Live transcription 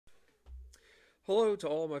Hello to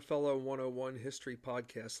all my fellow 101 History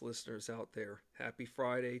Podcast listeners out there. Happy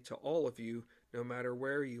Friday to all of you, no matter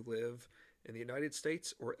where you live, in the United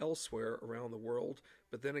States or elsewhere around the world.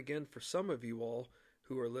 But then again, for some of you all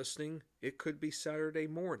who are listening, it could be Saturday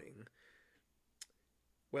morning.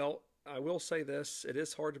 Well, I will say this, it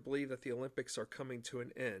is hard to believe that the Olympics are coming to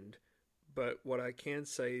an end. But what I can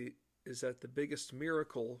say is that the biggest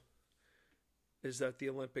miracle is that the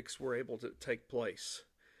Olympics were able to take place.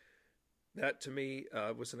 That to me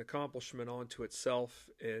was an accomplishment unto itself,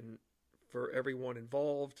 and for everyone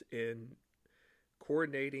involved in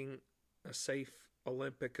coordinating a safe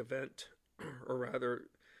Olympic event, or rather,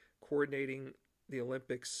 coordinating the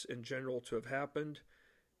Olympics in general to have happened,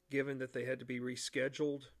 given that they had to be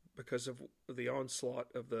rescheduled because of the onslaught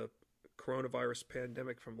of the coronavirus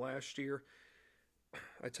pandemic from last year.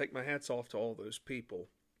 I take my hats off to all those people.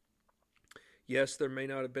 Yes, there may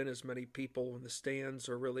not have been as many people in the stands,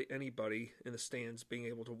 or really anybody in the stands being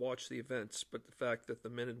able to watch the events, but the fact that the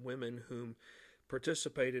men and women whom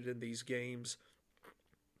participated in these games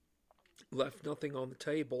left nothing on the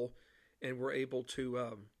table and were able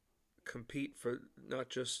to compete for not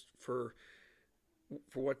just for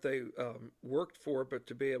what they worked for, but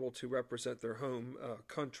to be able to represent their home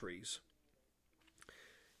countries.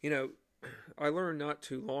 You know, I learned not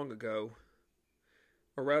too long ago,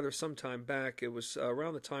 or rather some time back, it was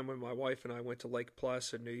around the time when my wife and I went to Lake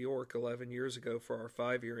Placid, New York 11 years ago for our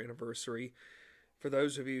 5-year anniversary. For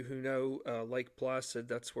those of you who know Lake Placid,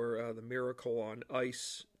 that's where the Miracle on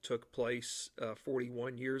Ice took place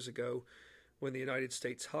 41 years ago, when the United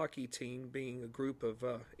States hockey team, being a group of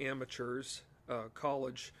amateurs,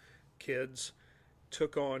 college kids,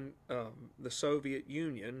 took on the Soviet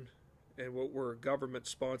Union and what were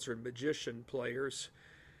government-sponsored magician players.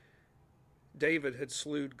 David had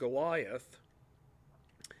slewed Goliath,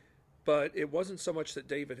 but it wasn't so much that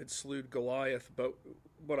David had slewed Goliath, but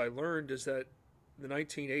what I learned is that the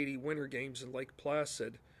 1980 Winter Games in Lake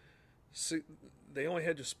Placid, they only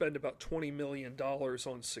had to spend about $20 million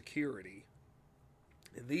on security.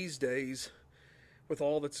 And these days, with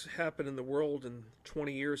all that's happened in the world in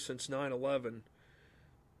 20 years since 9/11,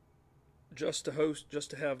 just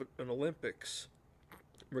to have an Olympics,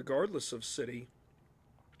 regardless of city,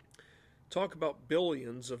 talk about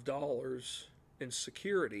billions of dollars in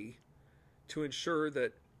security to ensure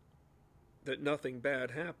that nothing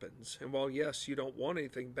bad happens. And while yes, you don't want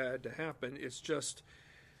anything bad to happen, it's just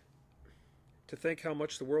to think how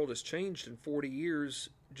much the world has changed in 40 years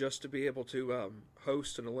just to be able to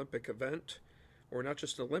host an Olympic event, or not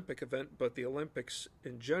just an Olympic event, but the Olympics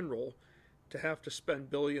in general, to have to spend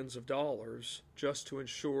billions of dollars just to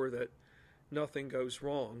ensure that nothing goes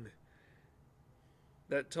wrong.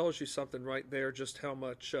 That tells you something right there, just how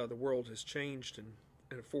much the world has changed in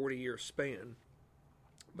a 40-year span.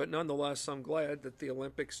 But nonetheless, I'm glad that the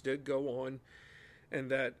Olympics did go on,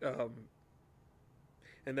 and that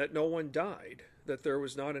no one died, that there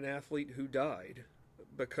was not an athlete who died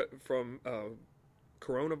from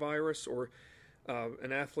coronavirus, or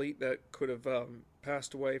an athlete that could have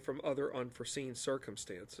passed away from other unforeseen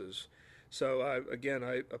circumstances. So I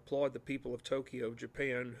applaud the people of Tokyo,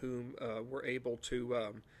 Japan, whom were able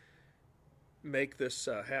to make this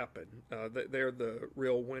happen. They're the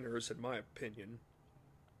real winners, in my opinion.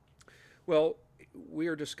 Well, we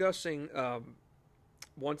are discussing,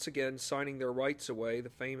 once again, signing their rights away, the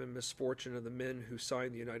fame and misfortune of the men who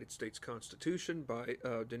signed the United States Constitution, by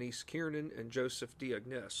Denise Kiernan and Joseph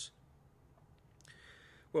Diognesse.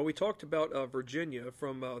 Well, we talked about Virginia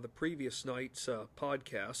from the previous night's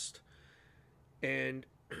podcast. And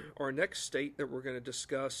our next state that we're going to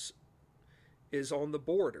discuss is on the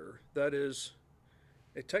border. That is,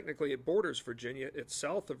 technically it borders Virginia. It's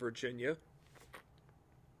south of Virginia.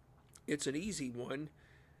 It's an easy one.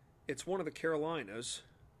 It's one of the Carolinas.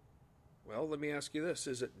 Well, let me ask you this.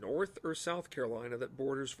 Is it North or South Carolina that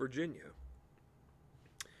borders Virginia?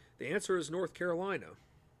 The answer is North Carolina.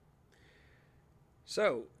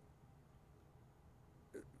 So,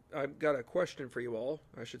 I've got a question for you all.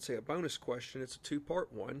 I should say a bonus question. It's a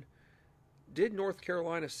two-part one. Did North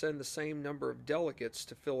Carolina send the same number of delegates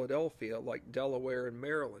to Philadelphia like Delaware and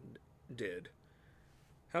Maryland did?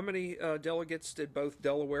 How many delegates did both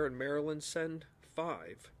Delaware and Maryland send?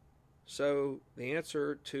 5. So the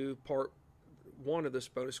answer to part 1 of this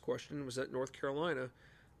bonus question was that North Carolina,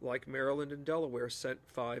 like Maryland and Delaware, sent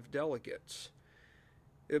 5 delegates.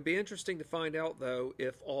 It would be interesting to find out, though,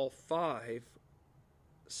 if all 5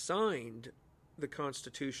 signed the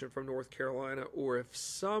Constitution from North Carolina, or if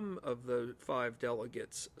some of the 5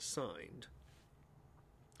 delegates signed.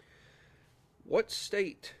 What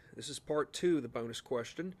state, this is part 2 of the bonus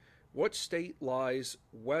question, What state lies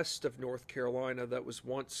west of North Carolina that was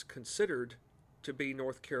once considered to be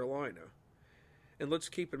North Carolina? And let's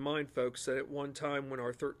keep in mind, folks, that at one time when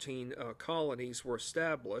our 13 colonies were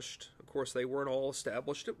established, of course they weren't all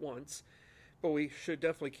established at once, but we should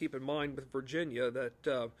definitely keep in mind with Virginia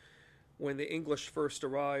that when the English first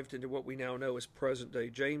arrived into what we now know as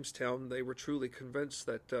present-day Jamestown, they were truly convinced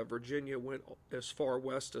that Virginia went as far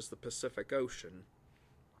west as the Pacific Ocean.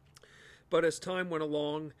 But as time went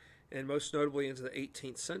along, and most notably into the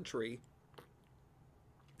 18th century,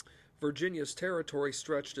 Virginia's territory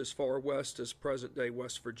stretched as far west as present-day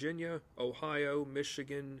West Virginia, Ohio,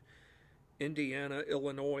 Michigan, Indiana,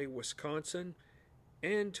 Illinois, Wisconsin,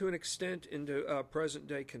 and to an extent into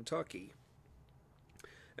present-day Kentucky.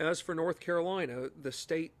 As for North Carolina, the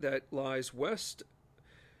state that lies west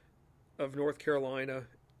of North Carolina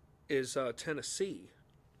is Tennessee.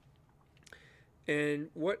 And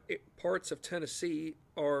what parts of Tennessee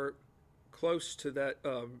are close to that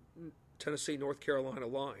Tennessee-North Carolina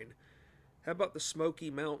line? How about the Smoky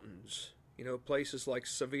Mountains? You know, places like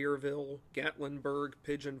Sevierville, Gatlinburg,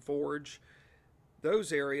 Pigeon Forge.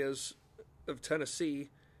 Those areas of Tennessee,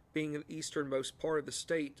 being the easternmost part of the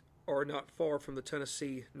state, are not far from the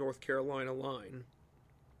Tennessee-North Carolina line.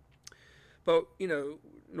 But, you know,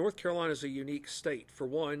 North Carolina is a unique state. For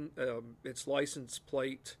one, its license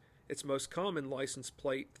plate, its most common license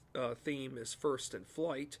plate theme is first in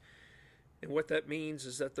flight. And what that means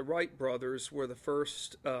is that the Wright brothers were the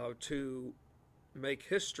first to make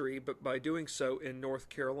history, but by doing so in North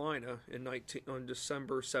Carolina on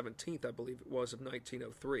December 17th, I believe it was, of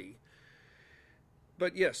 1903.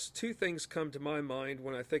 But yes, two things come to my mind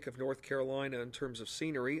when I think of North Carolina in terms of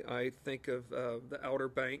scenery. I think of the Outer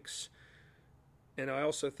Banks, and I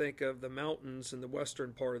also think of the mountains in the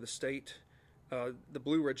western part of the state, the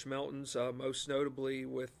Blue Ridge Mountains, most notably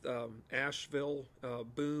with Asheville,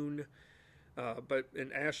 Boone. But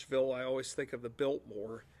in Asheville, I always think of the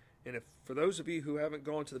Biltmore. And for those of you who haven't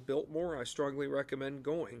gone to the Biltmore, I strongly recommend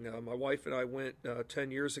going. My wife and I went 10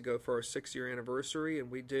 years ago for our 6-year anniversary,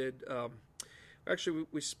 and we did,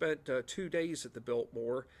 we spent 2 days at the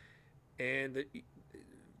Biltmore and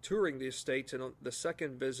touring the estates, and the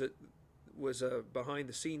second visit was a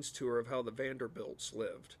behind-the-scenes tour of how the Vanderbilts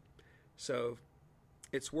lived. So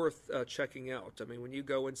it's worth checking out. I mean, when you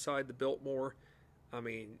go inside the Biltmore, I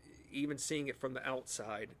mean, even seeing it from the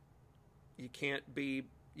outside, you can't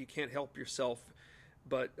help yourself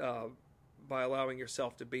but by allowing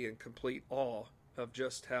yourself to be in complete awe of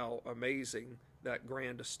just how amazing that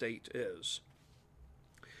grand estate is.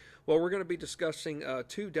 Well, we're going to be discussing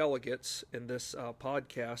 2 delegates in this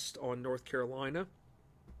podcast on North Carolina.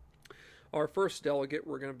 Our first delegate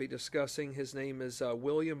we're going to be discussing, his name is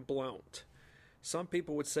William Blount. Some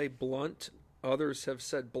people would say Blunt, others have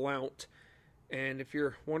said Blount. And if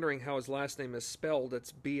you're wondering how his last name is spelled,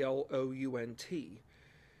 it's B-L-O-U-N-T.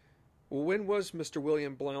 Well, when was Mr.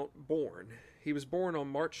 William Blount born? He was born on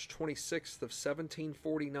March 26th of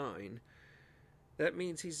 1749. That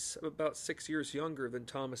means he's about 6 years younger than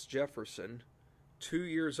Thomas Jefferson, 2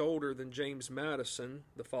 years older than James Madison,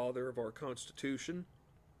 the father of our Constitution.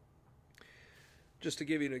 Just to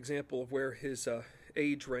give you an example of where his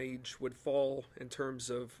age range would fall in terms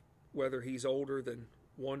of whether he's older than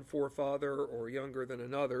one forefather or younger than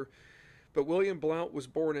another. But William Blount was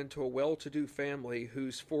born into a well-to-do family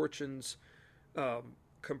whose fortunes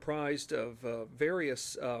comprised of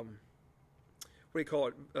various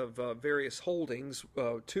various holdings.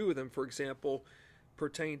 2 of them, for example,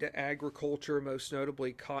 pertain to agriculture, most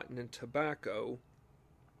notably cotton and tobacco.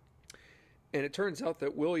 And it turns out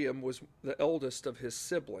that William was the eldest of his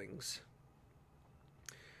siblings.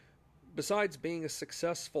 Besides being a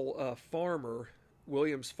successful farmer,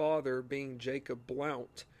 William's father being Jacob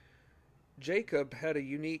Blount, Jacob had a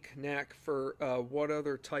unique knack for what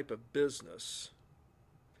other type of business?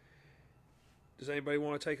 Does anybody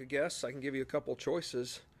want to take a guess? I can give you a couple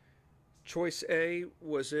choices. Choice A,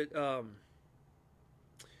 was it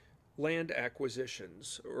land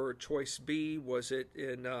acquisitions? Or choice B, was it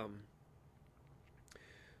in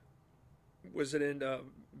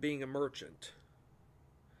being a merchant?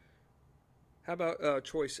 How about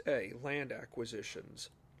choice A, land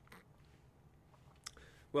acquisitions?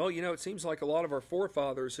 Well, you know, it seems like a lot of our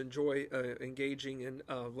forefathers enjoy engaging in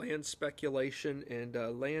land speculation and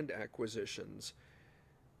land acquisitions.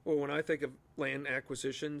 Well, when I think of land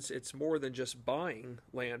acquisitions, it's more than just buying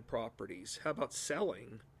land properties. How about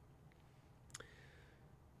selling?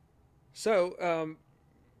 So,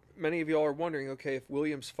 many of y'all are wondering, okay, if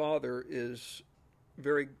William's father is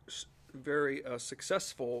very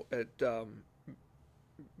successful at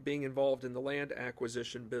being involved in the land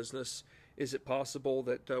acquisition business, Is it possible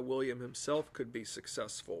that William himself could be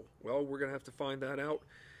successful? Well, we're going to have to find that out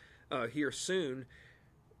here soon.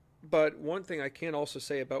 But one thing I can also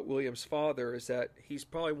say about William's father is that he's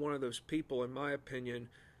probably one of those people, in my opinion,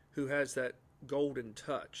 who has that golden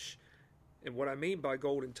touch. And what I mean by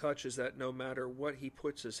golden touch is that no matter what he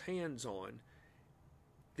puts his hands on,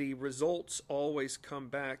 the results always come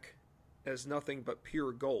back as nothing but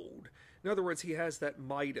pure gold. In other words, he has that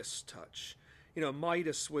Midas touch. You know,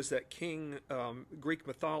 Midas was that king, Greek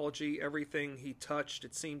mythology. Everything he touched,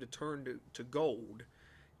 it seemed to turn to gold.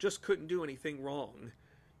 Just couldn't do anything wrong.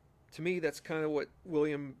 To me, that's kind of what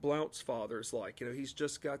William Blount's father is like. You know, he's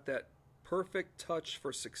just got that perfect touch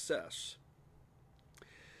for success.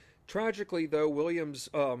 Tragically, though, William's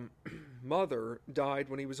mother died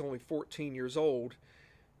when he was only 14 years old,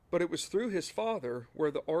 but it was through his father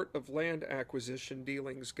where the art of land acquisition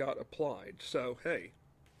dealings got applied. So, hey,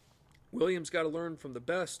 William's got to learn from the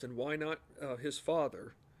best, and why not his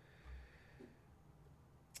father?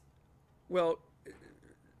 Well,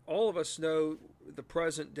 all of us know the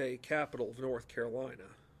present-day capital of North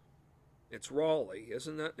Carolina. It's Raleigh,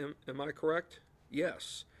 isn't that? Am I correct?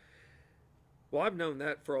 Yes. Well, I've known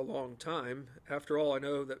that for a long time. After all, I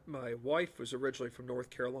know that my wife was originally from North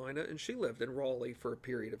Carolina, and she lived in Raleigh for a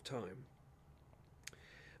period of time.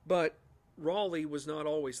 But Raleigh was not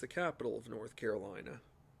always the capital of North Carolina.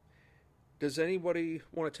 Does anybody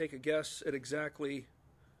want to take a guess at exactly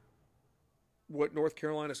what North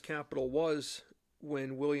Carolina's capital was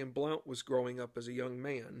when William Blount was growing up as a young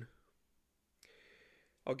man?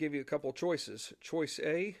 I'll give you a couple choices. Choice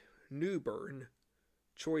A, New Bern.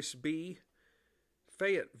 Choice B,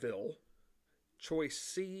 Fayetteville. Choice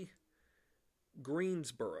C,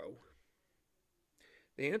 Greensboro.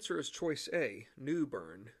 The answer is choice A, New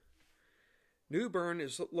Bern. New Bern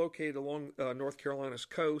is located along North Carolina's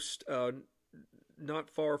coast, not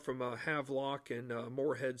far from Havelock and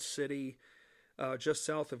Morehead City, just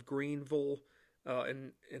south of Greenville,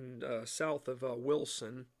 and south of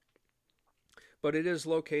Wilson. But it is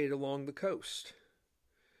located along the coast.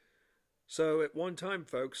 So at one time,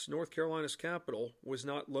 folks, North Carolina's capital was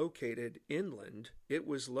not located inland. It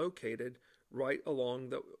was located right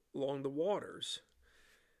along the waters.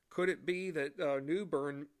 Could it be that New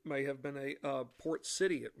Bern may have been a port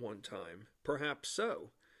city at one time? Perhaps so.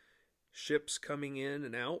 Ships coming in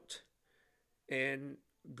and out, and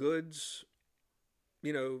goods,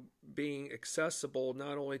 you know, being accessible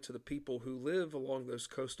not only to the people who live along those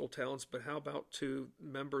coastal towns, but how about to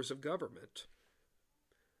members of government?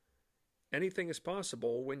 Anything is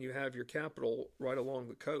possible when you have your capital right along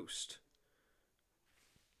the coast.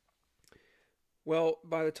 Well,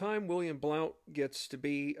 by the time William Blount gets to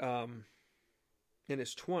be in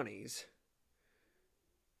his 20s,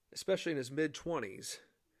 especially in his mid-20s,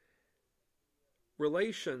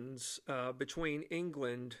 relations between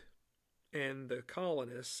England and the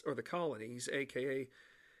colonists, or the colonies, aka,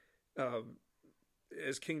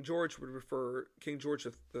 as King George III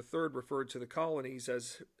referred to the colonies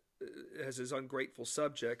as his ungrateful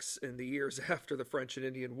subjects in the years after the French and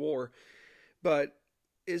Indian War. But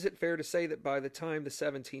is it fair to say that by the time the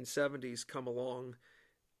 1770s come along,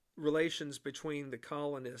 relations between the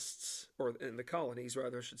colonists, or in the colonies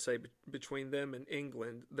rather, I should say, between them and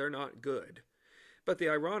England, they're not good? But the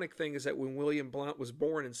ironic thing is that when William Blount was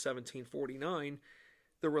born in 1749,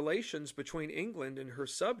 the relations between England and her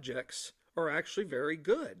subjects are actually very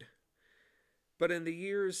good. But in the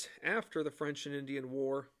years after the French and Indian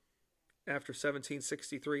War, after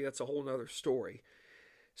 1763, that's a whole nother story.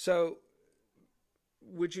 So,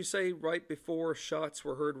 would you say right before shots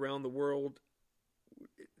were heard around the world,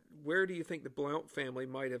 where do you think the Blount family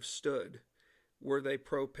might have stood? Were they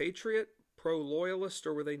pro-patriot, pro-loyalist,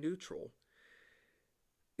 or were they neutral?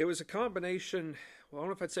 It was a combination. Well, I don't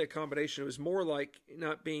know if I'd say a combination. It was more like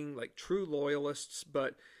not being like true loyalists,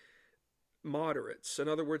 but moderates. In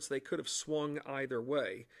other words, they could have swung either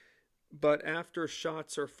way. But after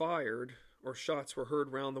shots are fired, or shots were heard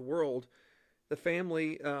around the world, the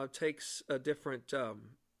family takes a different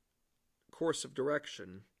course of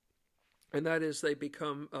direction, and that is they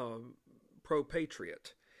become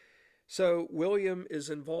pro-patriot. So William is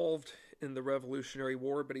involved in the Revolutionary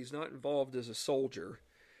War, but he's not involved as a soldier.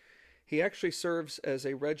 He actually serves as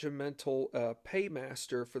a regimental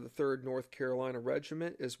paymaster for the 3rd North Carolina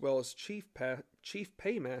Regiment, as well as chief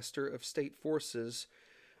paymaster of state forces,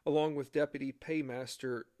 along with deputy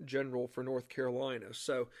paymaster general for North Carolina.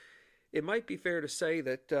 So it might be fair to say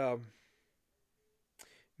that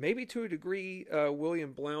maybe to a degree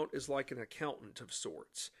William Blount is like an accountant of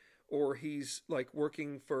sorts, or he's like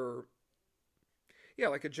working for,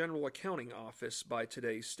 like a general accounting office by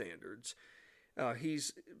today's standards.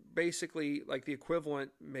 He's basically like the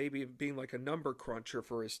equivalent, maybe, of being like a number cruncher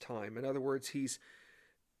for his time. In other words, he's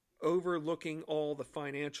overlooking all the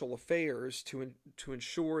financial affairs to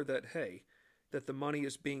ensure that, hey, that the money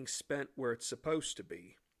is being spent where it's supposed to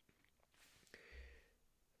be.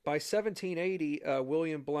 By 1780,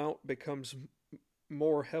 William Blount becomes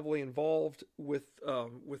more heavily involved with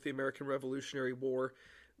the American Revolutionary War.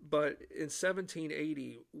 But in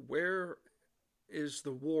 1780, where is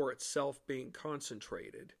the war itself being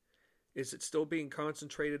concentrated? Is it still being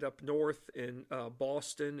concentrated up north in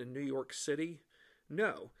Boston and New York City?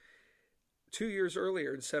 No. 2 years earlier,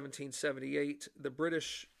 in 1778, the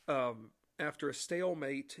British, after a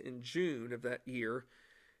stalemate in June of that year,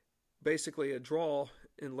 basically a draw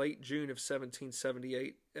in late June of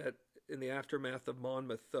 1778 in the aftermath of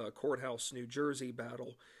Monmouth Courthouse, New Jersey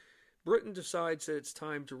battle, Britain decides that it's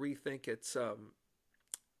time to rethink its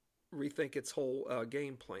whole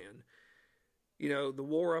game plan. You know, the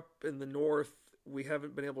war up in the north, we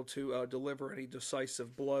haven't been able to deliver any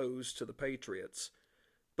decisive blows to the Patriots.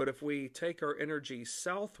 But if we take our energy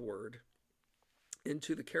southward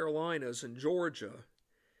into the Carolinas and Georgia,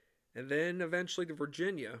 and then eventually to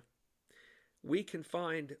Virginia, we can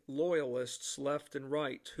find loyalists left and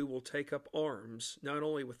right who will take up arms, not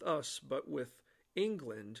only with us, but with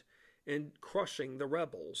England, in crushing the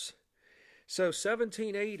rebels. So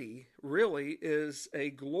 1780 really is a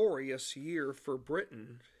glorious year for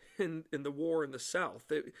Britain in the war in the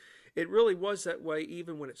South. It really was that way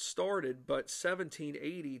even when it started, but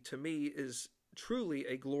 1780 to me is truly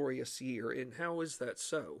a glorious year. And how is that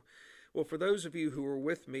so? Well, for those of you who were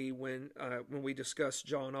with me when we discussed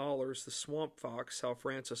John Oller's The Swamp Fox, how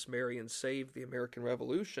Francis Marion saved the American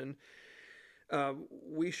Revolution,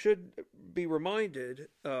 we should be reminded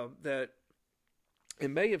that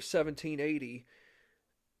in May of 1780,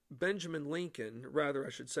 Benjamin Lincoln, rather I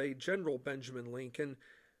should say General Benjamin Lincoln,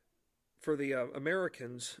 for the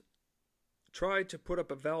Americans, tried to put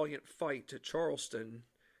up a valiant fight at Charleston,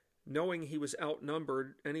 knowing he was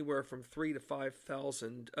outnumbered anywhere from 3,000 to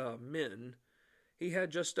 5,000 men. He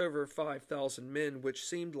had just over 5,000 men, which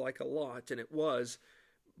seemed like a lot, and it was,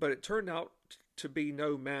 but it turned out to be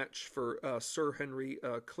no match for Sir Henry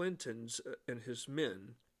Clinton's and his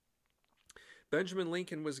men. Benjamin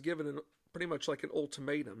Lincoln was given pretty much like an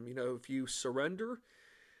ultimatum. You know, if you surrender,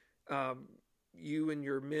 you and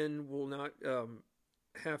your men will not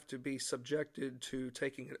have to be subjected to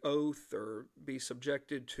taking an oath or be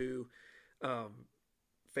subjected to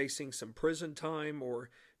facing some prison time, or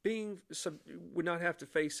would not have to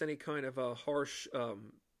face any kind of harsh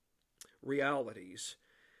realities.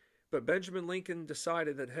 But Benjamin Lincoln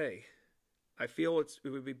decided that, hey, I feel it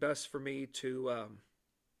would be best for me to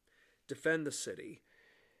defend the city.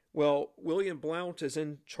 Well, William Blount is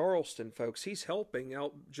in Charleston, folks. He's helping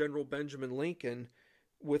out General Benjamin Lincoln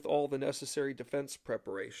with all the necessary defense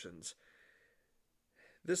preparations.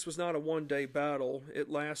 This was not a one-day battle. It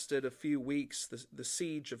lasted a few weeks, the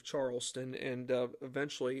siege of Charleston, and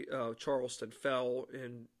eventually Charleston fell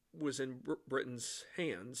and was in Britain's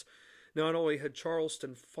hands. Not only had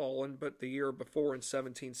Charleston fallen, but the year before, in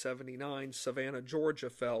 1779, Savannah, Georgia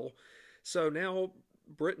fell. So now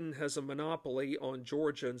Britain has a monopoly on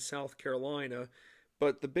Georgia and South Carolina,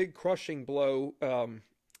 but the big crushing blow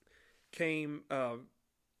came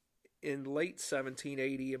in late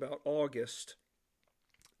 1780, about August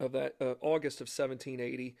of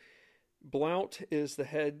 1780. Blount is the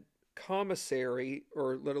head commissary,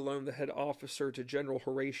 or let alone the head officer, to General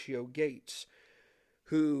Horatio Gates,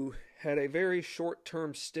 who had a very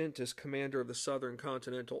short-term stint as commander of the Southern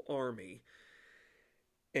Continental Army.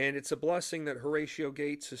 And it's a blessing that Horatio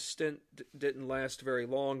Gates' stint didn't last very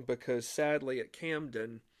long, because sadly at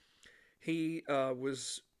Camden, he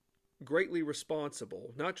was greatly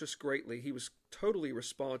responsible. Not just greatly, he was totally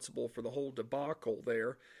responsible for the whole debacle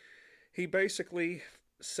there. He basically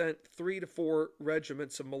sent 3 to 4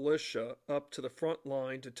 regiments of militia up to the front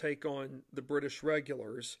line to take on the British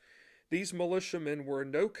regulars. These militiamen were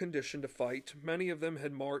in no condition to fight. Many of them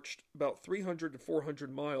had marched about 300 to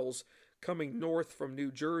 400 miles coming north from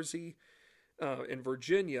New Jersey and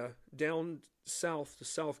Virginia down south to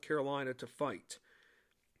South Carolina to fight.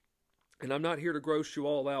 And I'm not here to gross you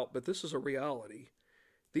all out, but this is a reality.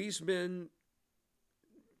 These men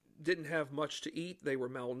didn't have much to eat. They were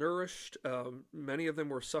malnourished. Many of them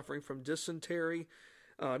were suffering from dysentery.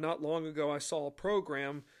 Not long ago, I saw a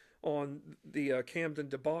program on the Camden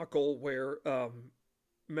debacle where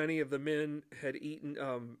many of the men had eaten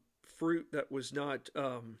fruit that was not,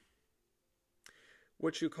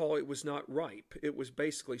 was not ripe. It was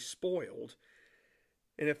basically spoiled.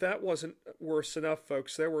 And if that wasn't worse enough,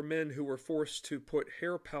 folks, there were men who were forced to put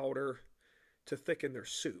hair powder to thicken their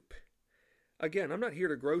soup. Again, I'm not here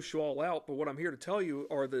to gross you all out, but what I'm here to tell you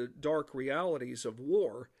are the dark realities of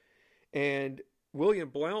war. And William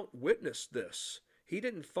Blount witnessed this. He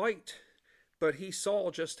didn't fight, but he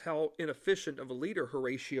saw just how inefficient of a leader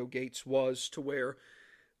Horatio Gates was, to where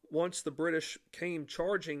once the British came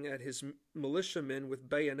charging at his militiamen with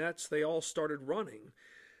bayonets, they all started running.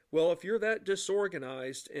 Well, if you're that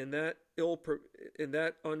disorganized and that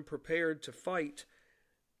unprepared to fight,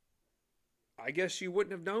 I guess you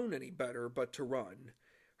wouldn't have known any better but to run.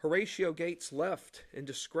 Horatio Gates left in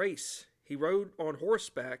disgrace. He rode on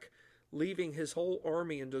horseback, leaving his whole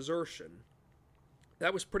army in desertion.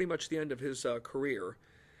 That was pretty much the end of his career.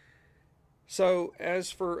 So,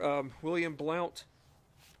 as for William Blount,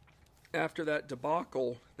 after that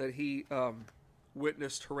debacle that he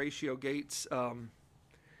witnessed Horatio Gates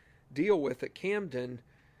deal with at Camden,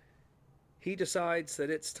 he decides that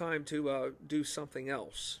it's time to do something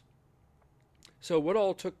else. So what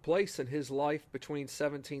all took place in his life between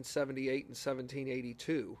 1778 and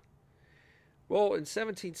 1782? Well, in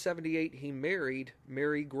 1778 he married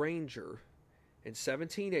Mary Granger. In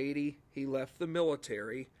 1780 he left the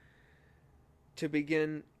military to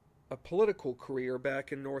begin a political career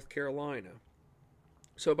back in North Carolina.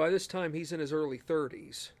 So by this time he's in his early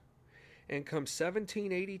 30s. And come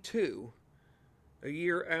 1782, a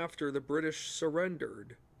year after the British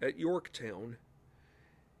surrendered at Yorktown,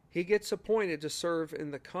 he gets appointed to serve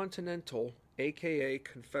in the Continental, aka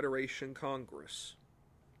Confederation Congress.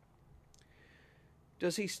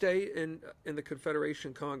 Does he stay in the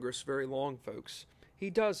Confederation Congress very long, folks? He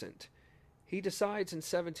doesn't. He decides in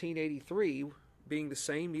 1783, being the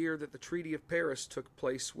same year that the Treaty of Paris took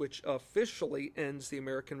place, which officially ends the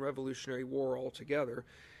American Revolutionary War altogether.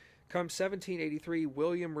 Come 1783,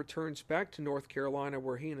 William returns back to North Carolina,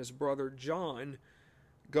 where he and his brother John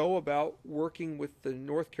go about working with the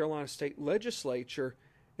North Carolina State Legislature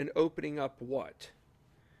and opening up what?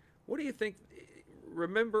 What do you think?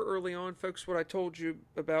 Remember early on, folks, what I told you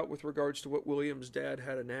about with regards to what William's dad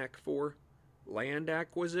had a knack for? Land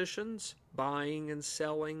acquisitions, buying and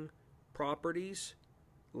selling properties,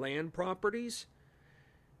 land properties.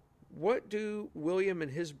 What do William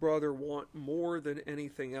and his brother want more than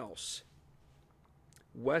anything else?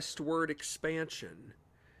 Westward expansion.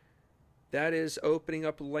 That is opening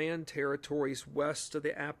up land territories west of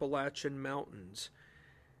the Appalachian Mountains.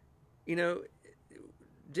 You know,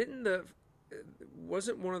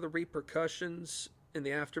 wasn't one of the repercussions in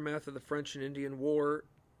the aftermath of the French and Indian War,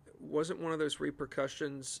 wasn't one of those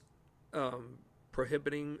repercussions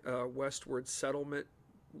prohibiting westward settlement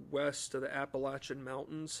west of the Appalachian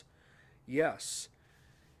Mountains? Yes.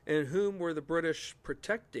 And whom were the British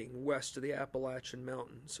protecting west of the Appalachian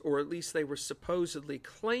Mountains? Or at least they were supposedly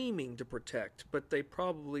claiming to protect, but they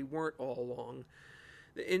probably weren't all along.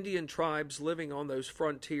 The Indian tribes living on those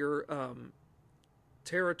frontier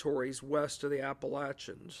territories west of the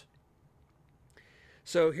Appalachians.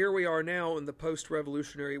 So here we are now in the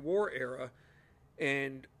post-Revolutionary War era,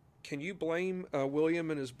 and can you blame William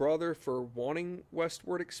and his brother for wanting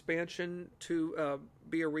westward expansion to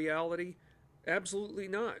be a reality? Absolutely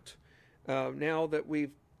not. Now that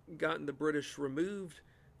we've gotten the British removed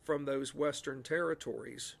from those western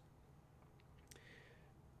territories.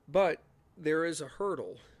 But there is a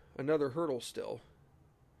hurdle, another hurdle still.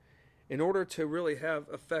 In order to really have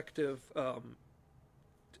effective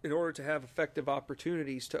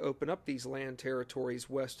opportunities to open up these land territories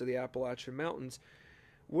west of the Appalachian Mountains,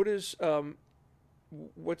 what's going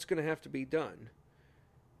to have to be done?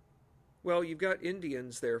 Well, you've got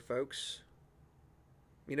Indians there, folks.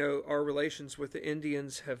 You know, our relations with the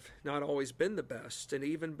Indians have not always been the best, and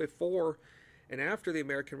even before and after the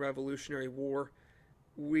American Revolutionary War,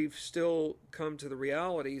 we've still come to the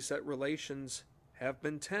realities that relations have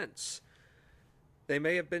been tense. They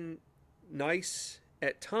may have been nice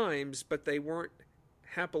at times, but they weren't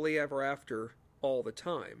happily ever after all the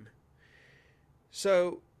time.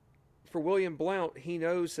 So, for William Blount, he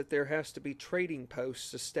knows that there has to be trading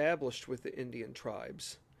posts established with the Indian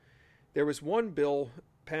tribes. There was one bill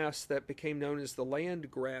passed that became known as the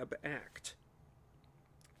Land Grab Act.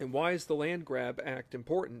 And why is the Land Grab Act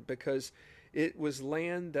important? Because it was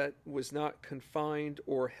land that was not confined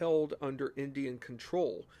or held under Indian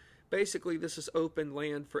control. Basically, this is open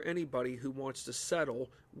land for anybody who wants to settle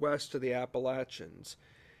west of the Appalachians.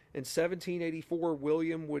 In 1784,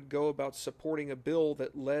 William would go about supporting a bill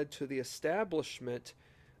that led to the establishment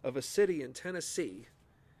of a city in Tennessee,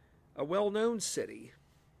 a well-known city.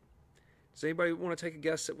 Does anybody want to take a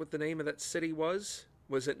guess at what the name of that city was?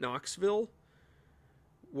 Was it Knoxville?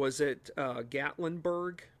 Was it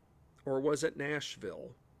Gatlinburg? Or was it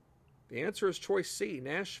Nashville? The answer is choice C,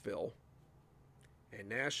 Nashville. And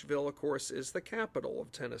Nashville, of course, is the capital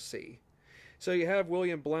of Tennessee. So you have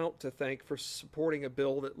William Blount to thank for supporting a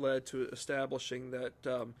bill that led to establishing that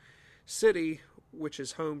city, which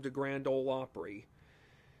is home to Grand Ole Opry.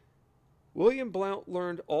 William Blount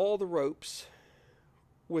learned all the ropes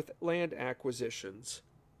with land acquisitions,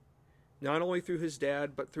 not only through his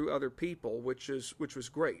dad but through other people, which was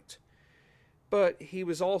great. But he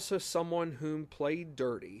was also someone whom played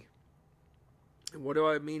dirty. And what do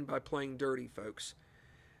I mean by playing dirty, folks?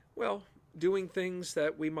 Well, doing things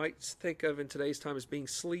that we might think of in today's time as being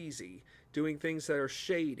sleazy, doing things that are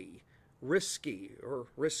shady, risky, or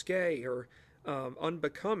risque, or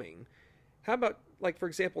unbecoming. How about, like, for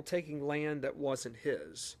example, taking land that wasn't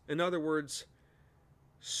his? In other words,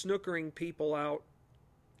 snookering people out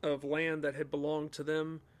of land that had belonged to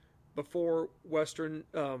them before Western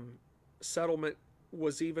settlement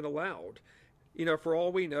was even allowed. You know, for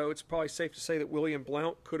all we know, it's probably safe to say that William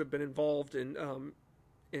Blount could have been involved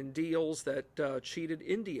in deals that cheated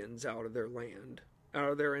Indians out of their land,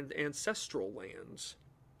 out of their ancestral lands.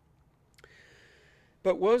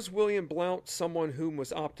 But was William Blount someone whom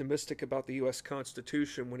was optimistic about the U.S.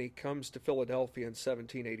 Constitution when he comes to Philadelphia in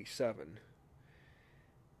 1787?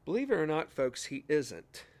 Believe it or not, folks, he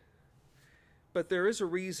isn't. But there is a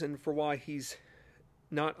reason for why he's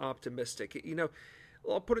not optimistic. You know,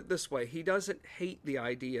 I'll put it this way. He doesn't hate the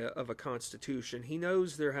idea of a constitution. He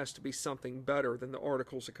knows there has to be something better than the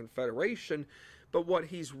Articles of Confederation, but what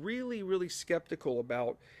he's really, really skeptical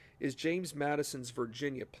about is James Madison's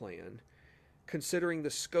Virginia plan, considering the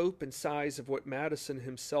scope and size of what Madison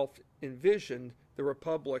himself envisioned the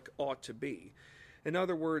Republic ought to be. In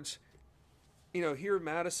other words, you know, here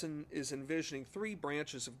Madison is envisioning 3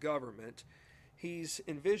 branches of government. He's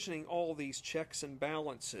envisioning all these checks and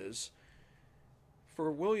balances. For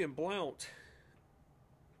William Blount,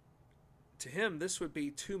 to him, this would be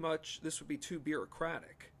too much, this would be too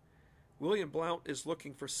bureaucratic. William Blount is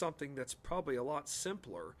looking for something that's probably a lot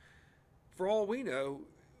simpler. For all we know,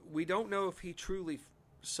 we don't know if he truly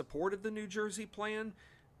supported the New Jersey plan,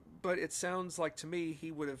 but it sounds like to me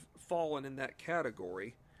he would have fallen in that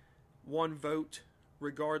category. 1 vote,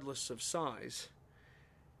 regardless of size.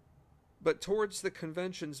 But towards the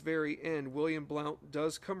convention's very end, William Blount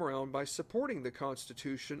does come around by supporting the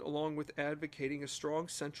Constitution along with advocating a strong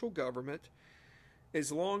central government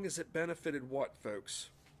as long as it benefited what,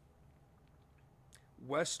 folks?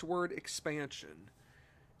 Westward expansion.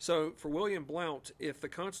 So for William Blount, if the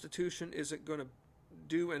Constitution isn't going to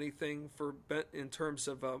do anything for in terms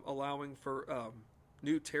of allowing for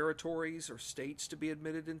new territories or states to be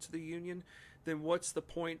admitted into the Union, then what's the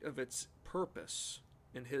point of its purpose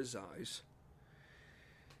in his eyes?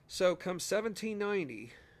 So come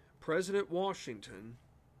 1790, President Washington,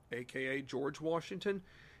 aka George Washington,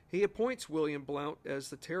 he appoints William Blount as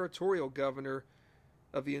the territorial governor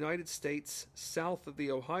of the United States south of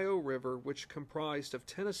the Ohio River, which comprised of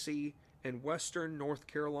Tennessee and western North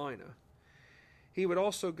Carolina. He would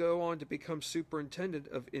also go on to become superintendent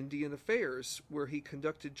of Indian Affairs, where he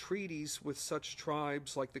conducted treaties with such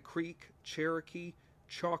tribes like the Creek, Cherokee,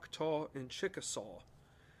 Choctaw, and Chickasaw.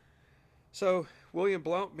 So, William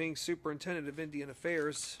Blount being superintendent of Indian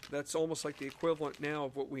Affairs, that's almost like the equivalent now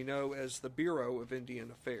of what we know as the Bureau of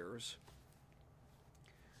Indian Affairs.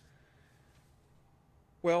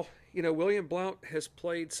 Well, you know, William Blount has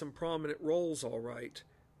played some prominent roles, all right,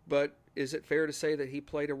 but is it fair to say that he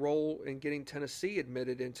played a role in getting Tennessee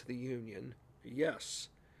admitted into the Union? Yes.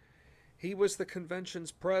 He was the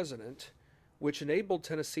convention's president, which enabled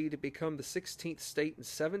Tennessee to become the 16th state in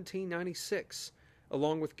 1796,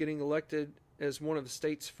 along with getting elected as one of the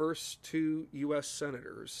state's first 2 U.S.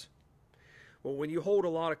 senators. Well, when you hold a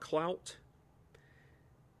lot of clout,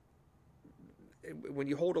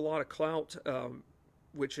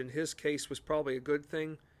 which in his case was probably a good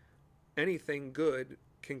thing, anything good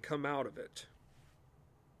can come out of it.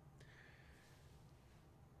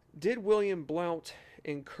 Did William Blount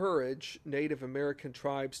encourage Native American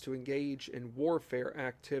tribes to engage in warfare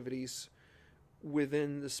activities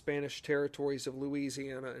within the Spanish territories of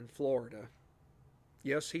Louisiana and Florida?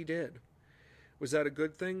 Yes, he did. Was that a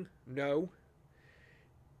good thing? No.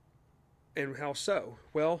 And how so?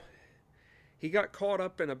 Well, he got caught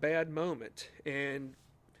up in a bad moment, and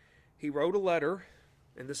he wrote a letter,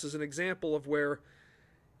 and this is an example of where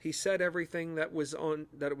he said everything that was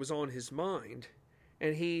on his mind,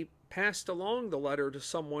 and he passed along the letter to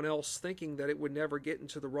someone else thinking that it would never get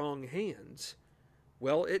into the wrong hands.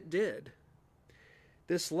 Well, it did.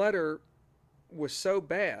 This letter was so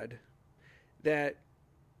bad that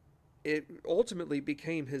it ultimately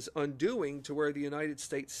became his undoing, to where the United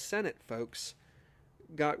States Senate, folks,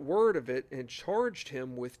 got word of it and charged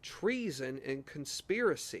him with treason and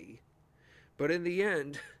conspiracy. But in the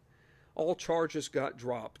end, all charges got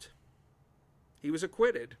dropped. He was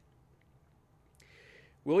acquitted.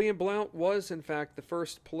 William Blount was, in fact, the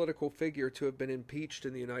first political figure to have been impeached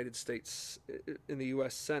in the United States, in the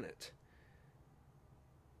U.S. Senate.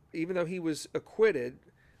 Even though he was acquitted,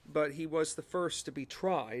 but he was the first to be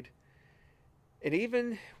tried. And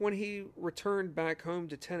even when he returned back home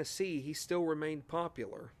to Tennessee, he still remained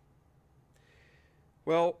popular.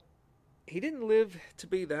 Well, he didn't live to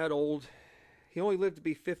be that old. He only lived to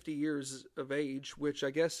be 50 years of age, which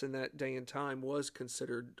I guess in that day and time was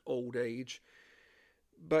considered old age.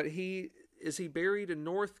 But is he buried in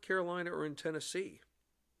North Carolina or in Tennessee?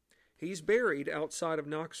 He's buried outside of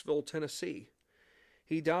Knoxville, Tennessee.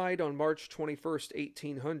 He died on March 21st,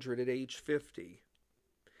 1800 at age 50.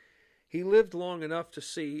 He lived long enough to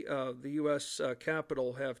see the U.S.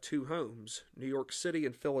 Capitol have two homes, New York City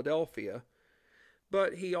and Philadelphia.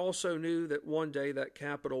 But he also knew that one day that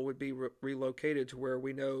capital would be relocated to where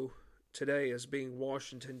we know today as being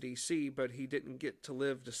Washington, D.C., but he didn't get to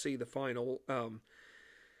live to see the final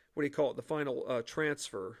the final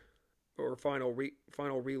transfer or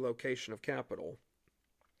final relocation of capital.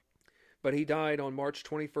 But he died on March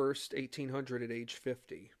 21st, 1800 at age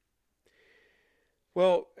 50.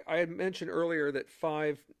 Well, I had mentioned earlier that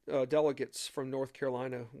 5 delegates from North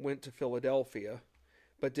Carolina went to Philadelphia,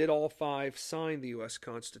 but did all 5 sign the U.S.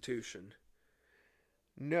 Constitution?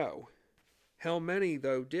 No. How many,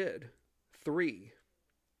 though, did? 3.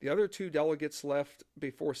 The other 2 delegates left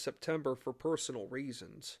before September for personal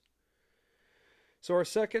reasons. So our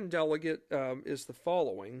second delegate is the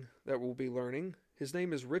following that we'll be learning. His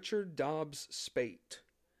name is Richard Dobbs Speight.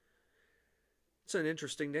 It's an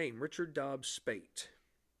interesting name, Richard Dobbs Speight.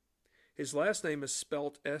 His last name is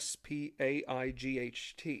spelt S-P-A-I-G-H-T.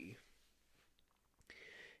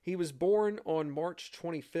 He was born on March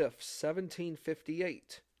 25th,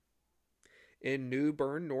 1758, in New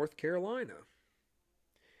Bern, North Carolina.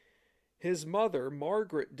 His mother,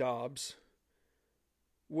 Margaret Dobbs,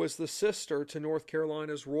 was the sister to North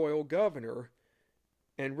Carolina's royal governor,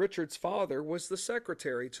 and Richard's father was the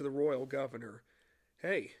secretary to the royal governor.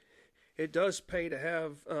 Hey, it does pay to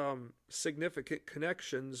have significant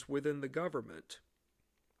connections within the government.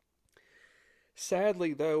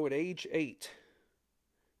 Sadly, though, at age 8,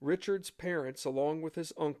 Richard's parents, along with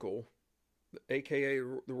his uncle, aka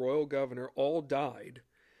the royal governor, all died,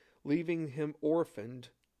 leaving him orphaned.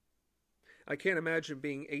 I can't imagine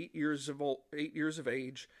being 8 years of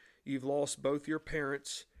age. You've lost both your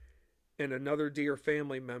parents and another dear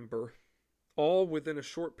family member, all within a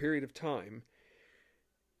short period of time,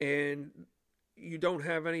 and you don't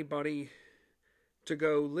have anybody to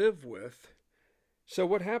go live with. So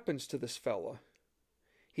what happens to this fella?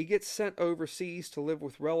 He gets sent overseas to live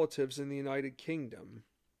with relatives in the United Kingdom.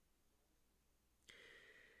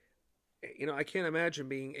 You know, I can't imagine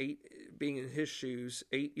being in his shoes,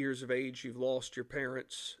 8 years of age, you've lost your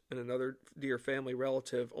parents and another dear family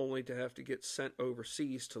relative, only to have to get sent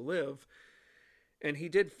overseas to live. And he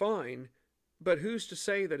did fine, but who's to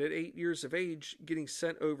say that at 8 years of age, getting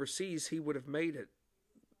sent overseas, he would have made it?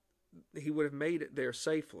 He would have made it there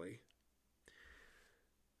safely.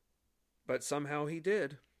 But somehow he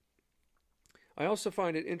did. I also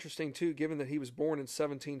find it interesting, too, given that he was born in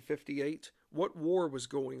 1758, what war was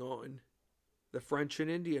going on? The French and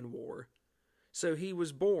Indian War. So he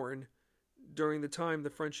was born during the time the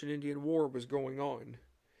French and Indian War was going on.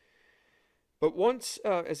 But once,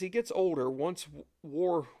 as he gets older, once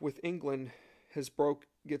war with England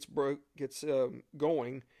gets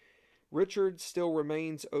going, Richard still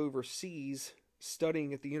remains overseas,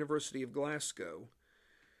 studying at the University of Glasgow.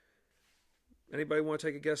 Anybody want to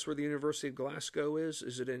take a guess where the University of Glasgow is?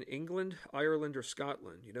 Is it in England, Ireland, or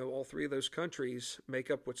Scotland? You know, all 3 of those countries make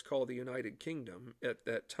up what's called the United Kingdom at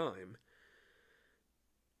that time.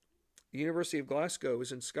 The University of Glasgow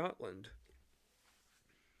is in Scotland.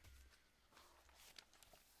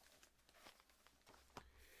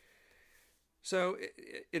 So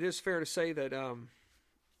it is fair to say that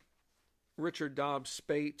Richard Dobbs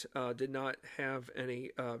Speight did not have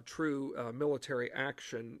any true military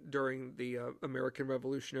action during the American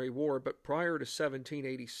Revolutionary War, but prior to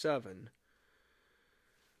 1787,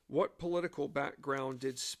 what political background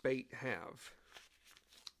did Speight have?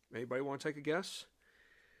 Anybody want to take a guess?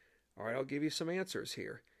 All right, I'll give you some answers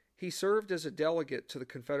here. He served as a delegate to the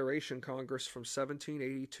Confederation Congress from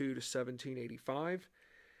 1782 to 1785,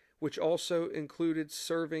 which also included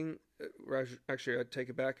serving, actually I'd take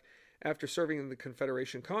it back, After serving in the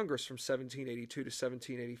Confederation Congress from 1782 to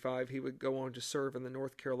 1785, he would go on to serve in the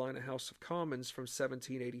North Carolina House of Commons from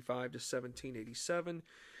 1785 to 1787,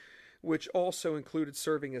 which also included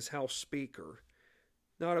serving as House Speaker.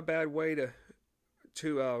 Not a bad way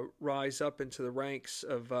to rise up into the ranks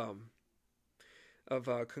of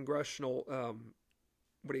congressional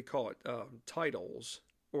what do you call it, titles,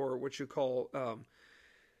 or what you call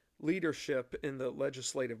leadership in the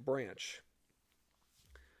legislative branch.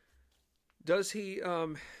 Does he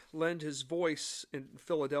lend his voice in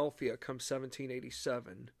Philadelphia come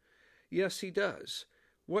 1787? Yes, he does.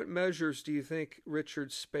 What measures do you think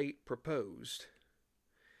Richard Speight proposed?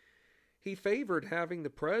 He favored having the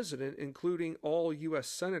president, including all U.S.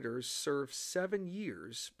 senators, serve 7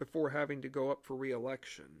 years before having to go up for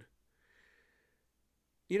re-election.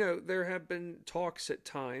 You know, there have been talks at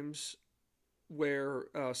times where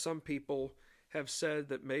some people have said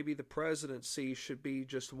that maybe the presidency should be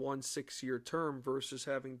just 1 6-year term versus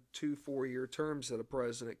having 2 4-year terms that a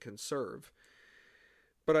president can serve.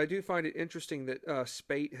 But I do find it interesting that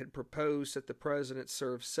Speight had proposed that the president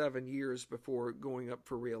serve 7 years before going up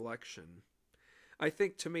for re-election. I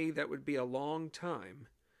think to me that would be a long time,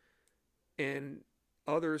 and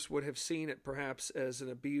others would have seen it perhaps as an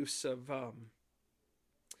abuse of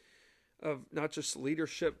not just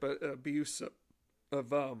leadership, but abuse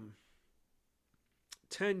of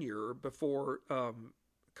tenure before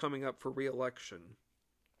coming up for re-election.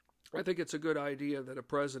 I think it's a good idea that a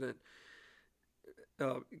president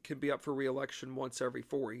can be up for re-election once every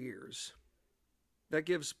 4 years. That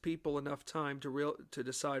gives people enough time to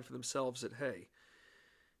decide for themselves that, hey,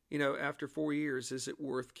 you know, after 4 years, is it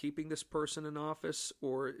worth keeping this person in office,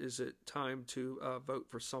 or is it time to vote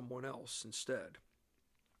for someone else instead?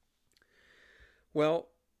 Well,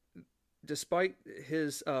 despite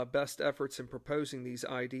his best efforts in proposing these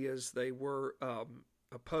ideas, they were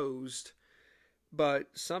opposed. But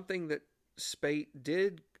something that Speight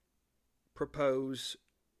did propose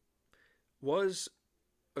was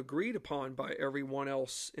agreed upon by everyone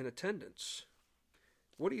else in attendance.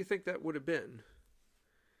 What do you think that would have been?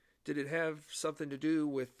 Did it have something to do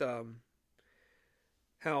with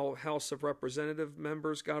how House of Representative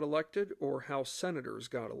members got elected, or how senators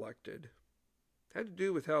got elected? It had to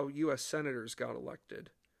do with how U.S. senators got elected.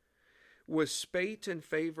 Was Speight in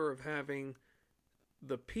favor of having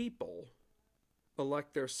the people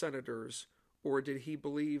elect their senators, or did he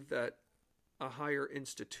believe that a higher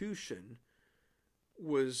institution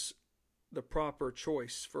was the proper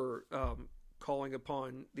choice for calling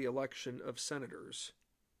upon the election of senators?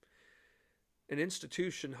 An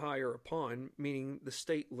institution higher upon, meaning the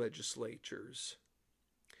state legislatures.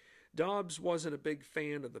 Dobbs wasn't a big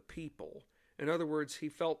fan of the people. In other words, he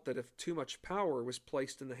felt that if too much power was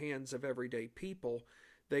placed in the hands of everyday people,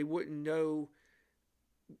 they wouldn't know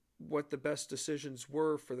what the best decisions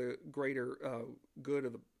were for the greater good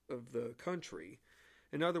of the country.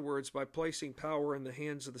 In other words, by placing power in the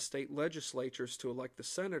hands of the state legislatures to elect the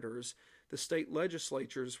senators, the state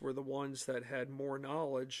legislatures were the ones that had more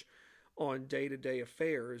knowledge on day-to-day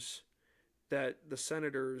affairs that the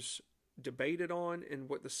senators debated on, and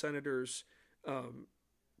what the senators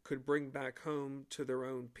could bring back home to their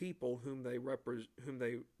own people whom they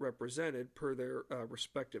represented per their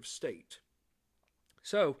respective state.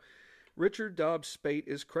 So, Richard Dobbs Speight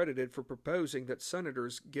is credited for proposing that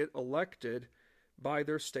senators get elected by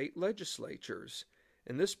their state legislatures.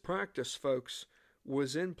 And this practice, folks,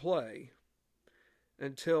 was in play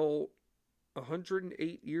until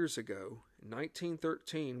 108 years ago, in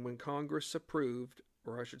 1913, when Congress approved,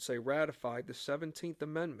 or I should say ratified, the 17th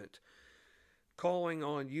Amendment, calling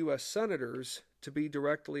on U.S. senators to be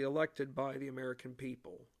directly elected by the American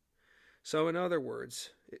people. So in other words,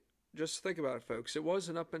 just think about it, folks. It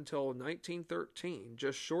wasn't up until 1913,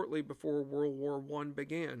 just shortly before World War I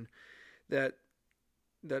began, that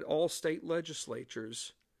all state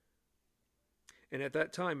legislatures, and at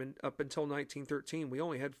that time, and up until 1913, we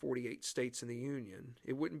only had 48 states in the Union.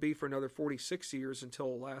 It wouldn't be for another 46 years until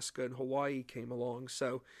Alaska and Hawaii came along.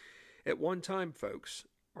 So at one time, folks,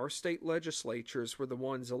 our state legislatures were the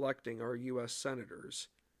ones electing our U.S. senators.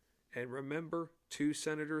 And remember, 2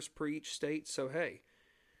 senators per each state. So hey,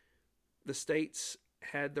 the states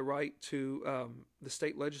had the right to, the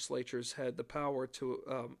state legislatures had the power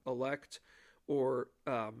to elect or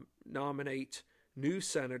nominate new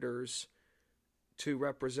senators to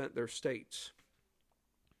represent their states.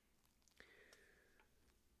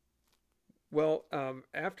 Well,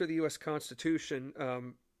 after the U.S. Constitution,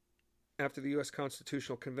 after the U.S.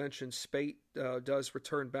 Constitutional Convention, Speight does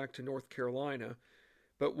return back to North Carolina.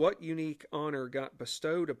 But what unique honor got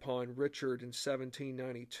bestowed upon Richard in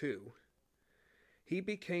 1792? he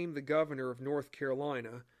became the governor of North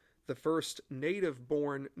Carolina, the first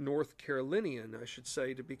native-born North Carolinian, I should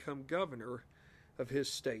say, to become governor of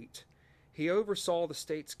his state. He oversaw the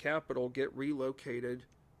state's capital get relocated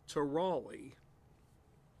to Raleigh.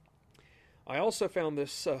 I also found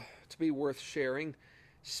this to be worth sharing.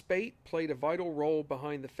 Speight played a vital role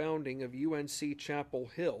behind the founding of UNC Chapel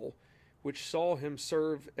Hill, which saw him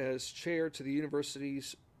serve as chair to the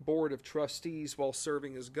university's board of trustees while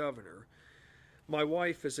serving as governor. My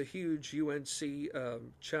wife is a huge UNC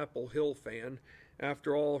Chapel Hill fan.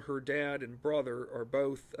 After all, her dad and brother are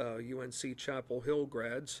both UNC Chapel Hill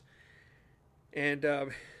grads. And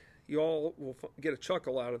you all will get a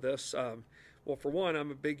chuckle out of this. Well, for one,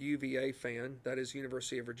 I'm a big UVA fan, that is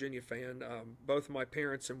University of Virginia fan. Both of my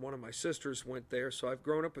parents and one of my sisters went there, so I've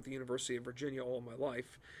grown up with the University of Virginia all my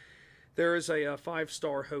life. There is a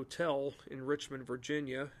five-star hotel in Richmond,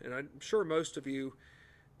 Virginia, and I'm sure most of you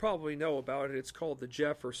probably know about it. It's called the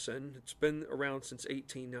Jefferson. It's been around since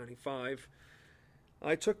 1895.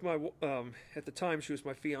 I took my, at the time she was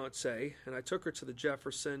my fiance, and I took her to the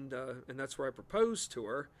Jefferson, and that's where I proposed to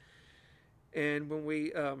her. And when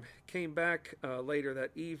we came back later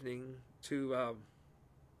that evening to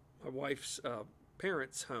my wife's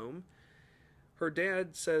parents' home, her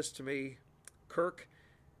dad says to me, "Kirk,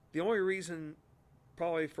 the only reason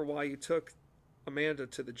probably for why you took Amanda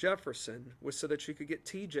to the Jefferson was so that you could get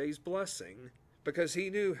TJ's blessing," because he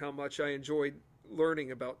knew how much I enjoyed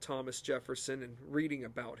learning about Thomas Jefferson and reading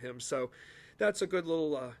about him. So that's a good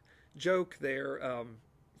little joke there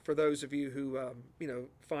for those of you who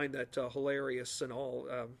find that hilarious and all.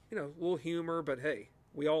 A little humor, but hey,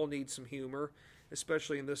 we all need some humor,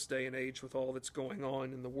 especially in this day and age with all that's going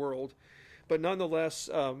on in the world. But nonetheless,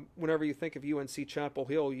 whenever you think of UNC Chapel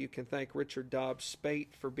Hill, you can thank Richard Dobbs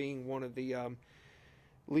Speight for being one of the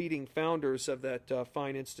leading founders of that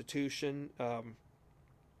fine institution,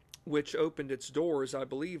 which opened its doors, I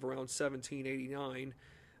believe, around 1789,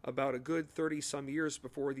 about a good 30-some years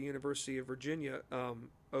before the University of Virginia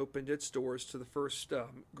opened its doors to the first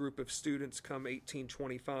group of students come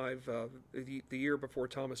 1825, the year before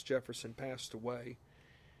Thomas Jefferson passed away.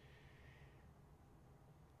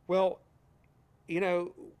 Well,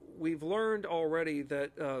 we've learned already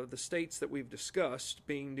that the states that we've discussed,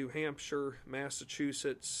 being New Hampshire,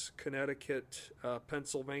 Massachusetts, Connecticut,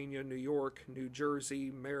 Pennsylvania, New York, New Jersey,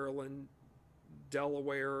 Maryland,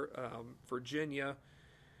 Delaware, Virginia,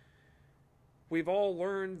 we've all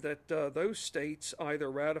learned that those states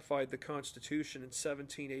either ratified the Constitution in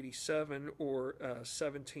 1787 or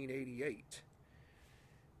 1788.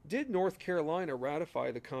 Did North Carolina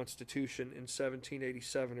ratify the Constitution in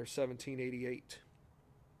 1787 or 1788?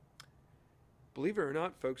 Believe it or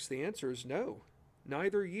not, folks, the answer is no.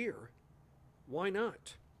 Neither year. Why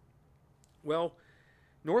not? Well,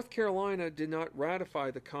 North Carolina did not ratify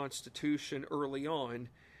the Constitution early on,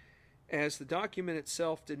 as the document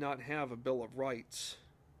itself did not have a Bill of Rights.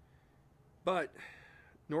 But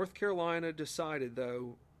North Carolina decided,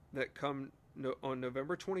 though, that on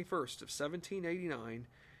November 21st of 1789,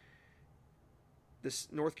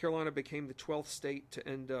 North Carolina became the 12th state to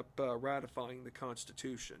end up ratifying the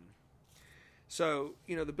Constitution. So,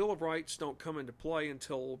 the Bill of Rights don't come into play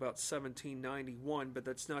until about 1791, but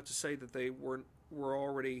that's not to say that they were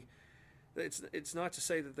already. It's not to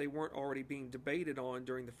say that they weren't already being debated on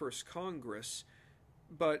during the first Congress,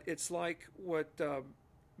 but it's like what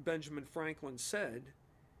Benjamin Franklin said.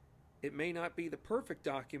 It may not be the perfect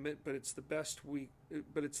document, but it's the best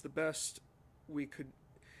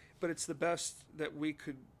that we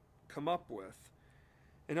could come up with.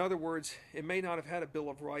 In other words, it may not have had a Bill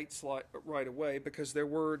of Rights right away because there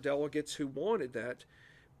were delegates who wanted that,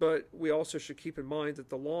 but we also should keep in mind that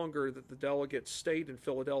the longer that the delegates stayed in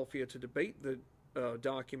Philadelphia to debate the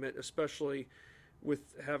document, especially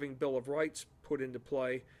with having Bill of Rights put into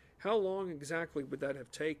play, how long exactly would that have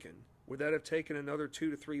taken? Would that have taken another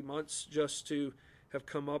 2 to 3 months just to have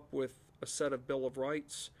come up with a set of Bill of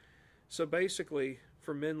Rights? So basically,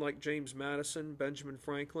 for men like James Madison, Benjamin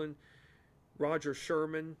Franklin, Roger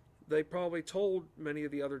Sherman, they probably told many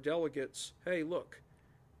of the other delegates, hey, look,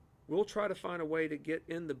 we'll try to find a way to get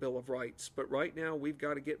in the Bill of Rights, but right now we've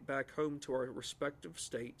got to get back home to our respective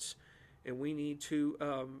states, and we need to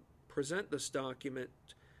present this document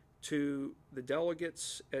to the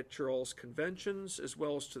delegates at your all's conventions as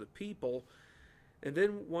well as to the people. And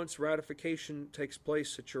then once ratification takes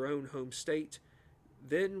place at your own home state,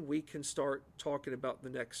 then we can start talking about the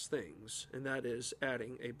next things, and that is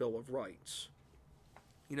adding a Bill of Rights.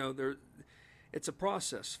 It's a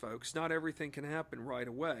process, folks. Not everything can happen right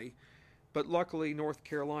away, but luckily North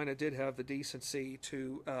Carolina did have the decency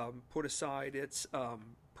to put aside its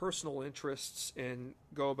personal interests and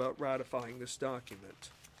go about ratifying this document.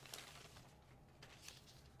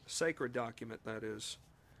 Sacred document, that is.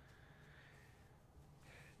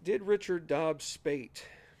 Did Richard Dobbs Speight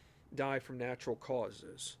die from natural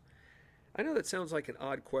causes? I know that sounds like an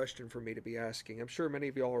odd question for me to be asking. I'm sure many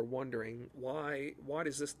of y'all are wondering why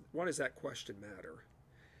does that question matter?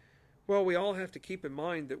 Well, we all have to keep in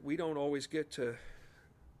mind that we don't always get to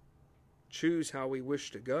choose how we wish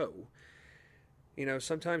to go. You know,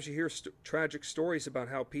 sometimes you hear tragic stories about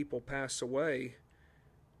how people pass away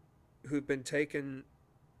who've been taken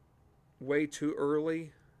way too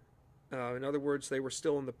early. In other words, they were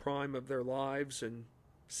still in the prime of their lives, and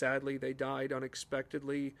sadly they died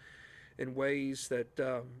unexpectedly in ways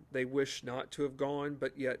that they wish not to have gone,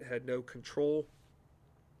 but yet had no control.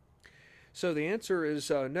 So the answer is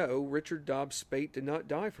no, Richard Dobbs Speight did not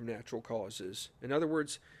die from natural causes. In other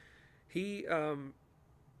words, he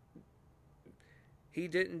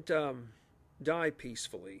didn't die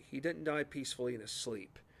peacefully. He didn't die peacefully in his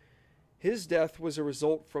sleep. His death was a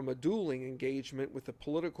result from a dueling engagement with a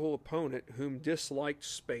political opponent whom disliked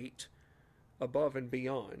Speight above and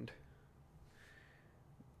beyond.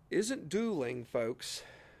 Isn't dueling, folks,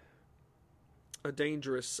 a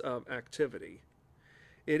dangerous activity?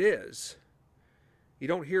 It is. You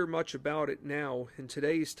don't hear much about it now in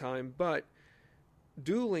today's time, but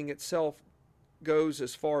dueling itself goes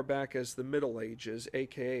as far back as the Middle Ages,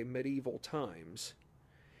 aka medieval times.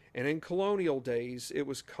 And in colonial days, it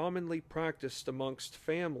was commonly practiced amongst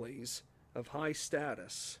families of high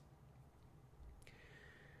status.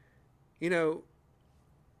 You know,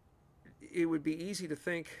 it would be easy to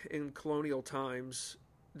think in colonial times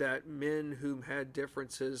that men who had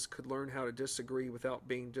differences could learn how to disagree without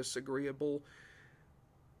being disagreeable.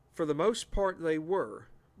 For the most part, they were,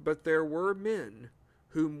 but there were men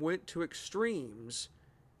whom went to extremes,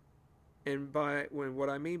 and what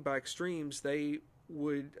I mean by extremes, they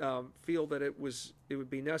would feel that it would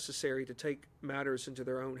be necessary to take matters into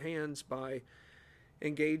their own hands by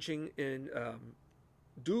engaging in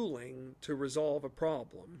dueling to resolve a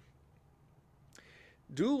problem.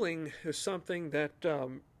 Dueling is something that,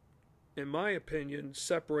 in my opinion,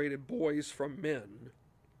 separated boys from men.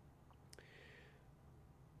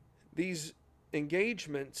 These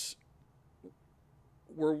engagements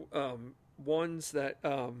were ones that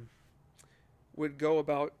would go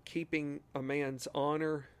about keeping a man's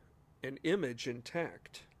honor and image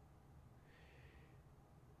intact.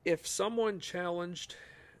 If someone challenged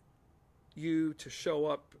you to show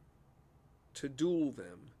up to duel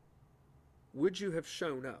them, would you have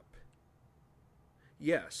shown up?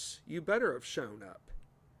 Yes, you better have shown up.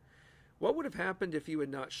 What would have happened if you had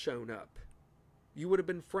not shown up? You would have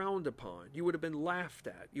been frowned upon. You would have been laughed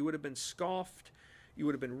at. You would have been scoffed. You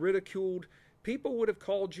would have been ridiculed. People would have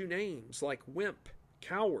called you names like wimp,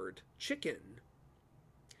 coward, chicken.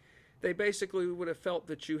 They basically would have felt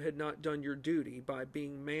that you had not done your duty by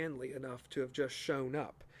being manly enough to have just shown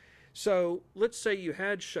up. So let's say you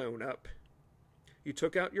had shown up. You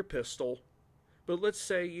took out your pistol. But let's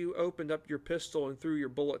say you opened up your pistol and threw your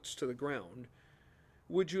bullets to the ground.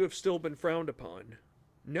 Would you have still been frowned upon?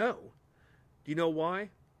 No. Do you know why?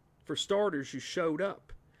 For starters, you showed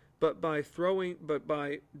up. But by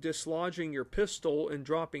dislodging your pistol and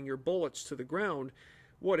dropping your bullets to the ground,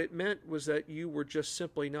 what it meant was that you were just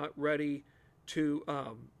simply not ready to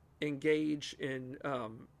engage in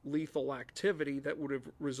lethal activity that would have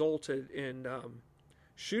resulted in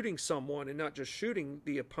shooting someone, and not just shooting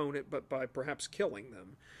the opponent, but by perhaps killing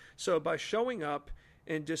them. So by showing up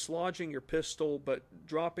and dislodging your pistol but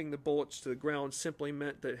dropping the bullets to the ground simply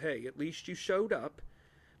meant that, hey, at least you showed up,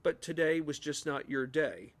 but today was just not your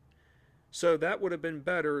day. So that would have been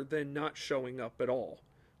better than not showing up at all.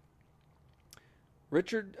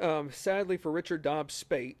 Sadly for Richard Dobbs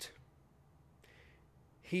Speight,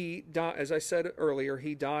 he died, as I said earlier,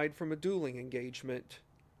 he died from a dueling engagement.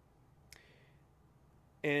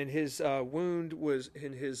 And his wounds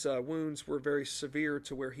were very severe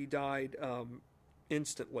to where he died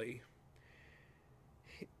instantly.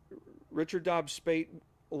 Richard Dobbs Speight,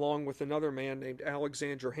 along with another man named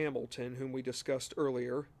Alexander Hamilton, whom we discussed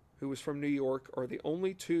earlier, who was from New York, are the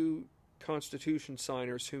only two Constitution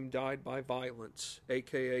signers whom died by violence,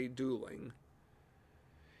 aka dueling.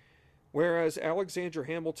 Whereas Alexander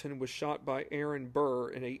Hamilton was shot by Aaron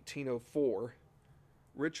Burr in 1804,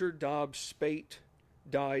 Richard Dobbs Speight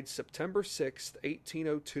died September 6th,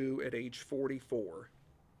 1802 at age 44.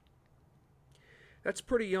 That's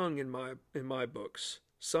pretty young in my books.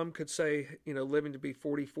 Some could say, living to be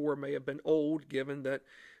 44 may have been old, given that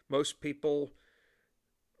most people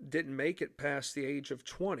didn't make it past the age of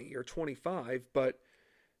 20 or 25, but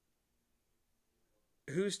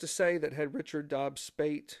who's to say that had Richard Dobbs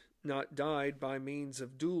Speight not died by means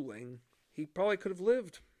of dueling, he probably could have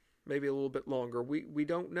lived maybe a little bit longer. We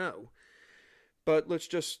don't know. But let's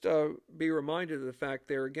just be reminded of the fact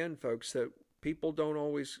there again, folks, that people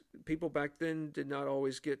back then did not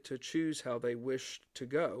always get to choose how they wished to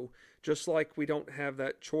go, just like we don't have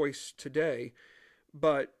that choice today.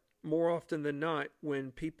 But more often than not,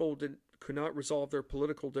 when people could not resolve their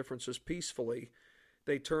political differences peacefully,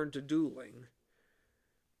 they turned to dueling.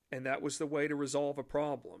 And that was the way to resolve a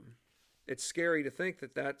problem. It's scary to think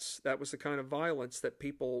that that was the kind of violence that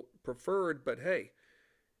people preferred, but hey,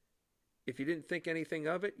 if you didn't think anything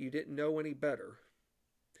of it, you didn't know any better.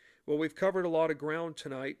 Well, we've covered a lot of ground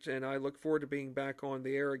tonight, and I look forward to being back on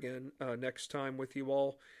the air again next time with you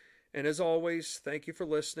all. And as always, thank you for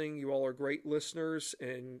listening. You all are great listeners,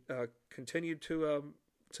 and continue to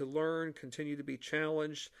learn, continue to be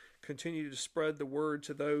challenged, continue to spread the word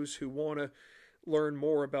to those who want to learn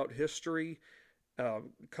more about history.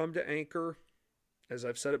 Come to Anchor. As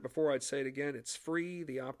I've said it before, I'd say it again. It's free.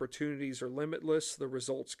 The opportunities are limitless. The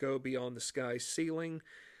results go beyond the sky's ceiling.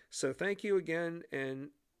 So thank you again, and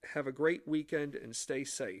have a great weekend and stay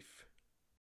safe.